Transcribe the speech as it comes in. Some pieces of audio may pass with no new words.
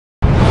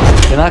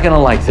You're not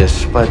gonna like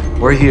this, but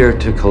we're here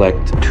to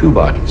collect 2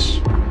 bodies.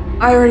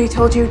 I already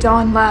told you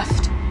Dawn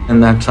left.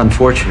 And that's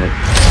unfortunate.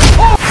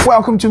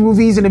 Welcome to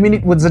Movies in a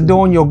Minute with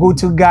Zadon, your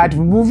go-to guide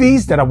for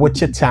movies that are worth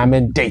your time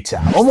and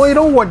data. Oh, you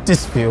don't want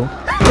this film?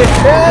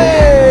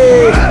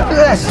 Hey,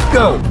 let's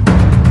go.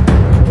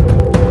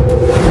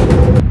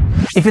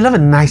 If you love a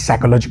nice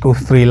psychological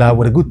thriller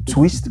with a good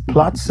twist,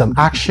 plot, some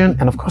action,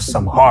 and of course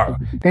some horror,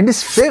 then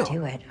this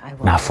film,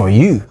 not for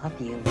you.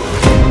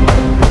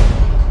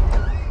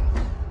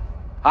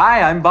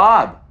 Hi, I'm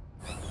Bob.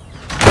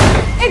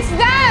 It's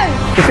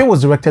them! The film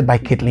was directed by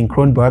Caitlin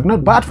Kronberg,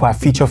 not bad for her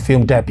feature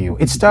film debut.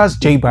 It stars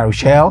Jay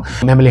Baruchel,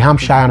 Emily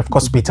Hampshire, and of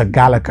course Peter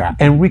Gallagher.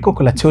 Enrico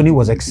Colantoni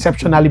was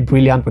exceptionally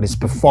brilliant with his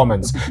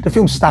performance. The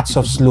film starts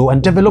off slow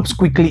and develops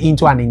quickly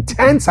into an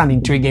intense and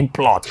intriguing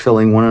plot.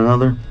 Filling one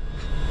another?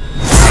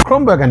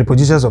 Kronberg and the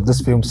producers of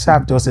this film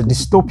served us a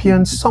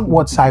dystopian,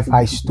 somewhat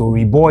sci-fi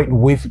story buoyed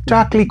with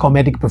darkly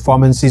comedic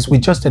performances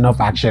with just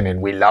enough action,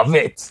 and we love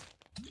it.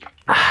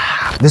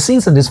 The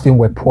scenes in this film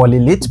were poorly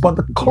lit, but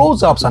the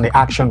close-ups and the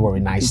action were a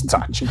nice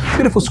touch.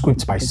 Beautiful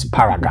script by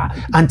Sparaga.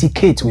 Auntie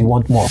Kate, we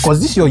want more,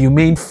 because this is your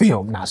humane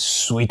film, now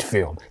sweet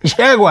film.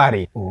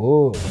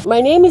 Oh.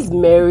 My name is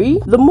Mary.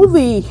 The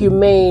movie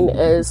Humane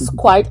is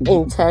quite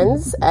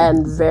intense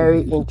and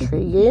very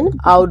intriguing.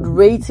 I would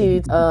rate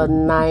it a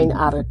 9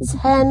 out of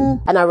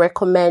 10, and I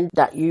recommend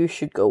that you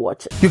should go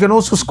watch it. You can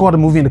also score the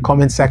movie in the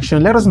comment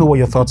section. Let us know what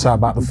your thoughts are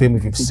about the film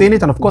if you've seen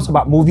it, and of course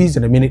about Movies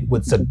in a Minute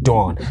with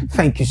Zadon.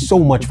 Thank you so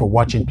much for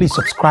watching. Please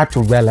subscribe to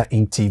Rella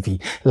Inc.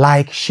 TV.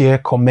 Like, share,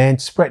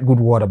 comment, spread good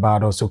word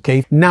about us,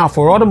 okay? Now,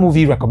 for other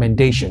movie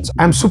recommendations,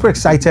 I'm super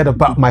excited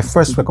about my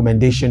first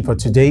recommendation for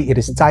today. It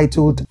is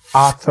titled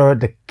Arthur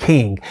the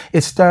King.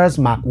 It stars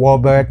Mark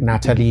Wahlberg,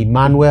 Natalie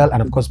Emmanuel,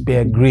 and of course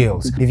Bear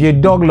Grylls. If you're a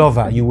dog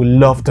lover, you will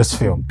love this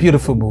film.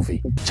 Beautiful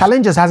movie.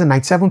 Challengers has a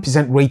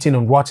 97% rating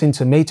on Rotten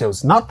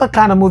Tomatoes. Not the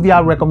kind of movie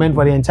I'll recommend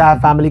for the entire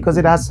family because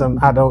it has some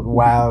adult,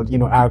 wild,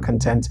 R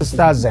content. It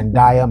stars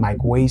Zendaya,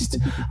 Mike Waste,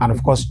 and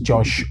of course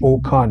Josh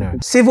O'Connor.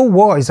 Civil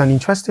War is an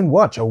interesting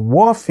watch, a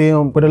war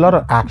film with a lot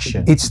of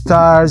action. It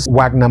stars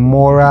Wagner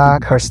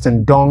Moura,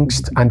 Kirsten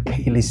Dunst, and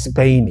Kaylee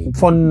Spaney.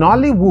 For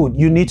Nollywood,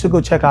 you need to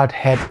go check out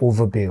Head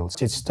Over Bills.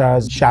 It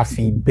stars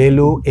Shafi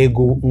Bello,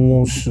 Ego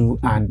Nwosu,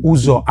 and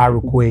Uzo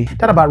Arukwe.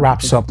 That about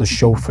wraps up the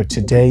show for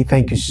today.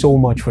 Thank you so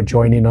much for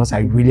joining us.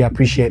 I really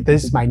appreciate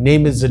this. My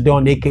name is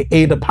Zadon,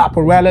 aka the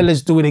Paparella.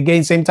 Let's do it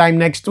again, same time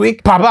next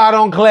week. Papa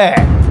don't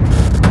Claire.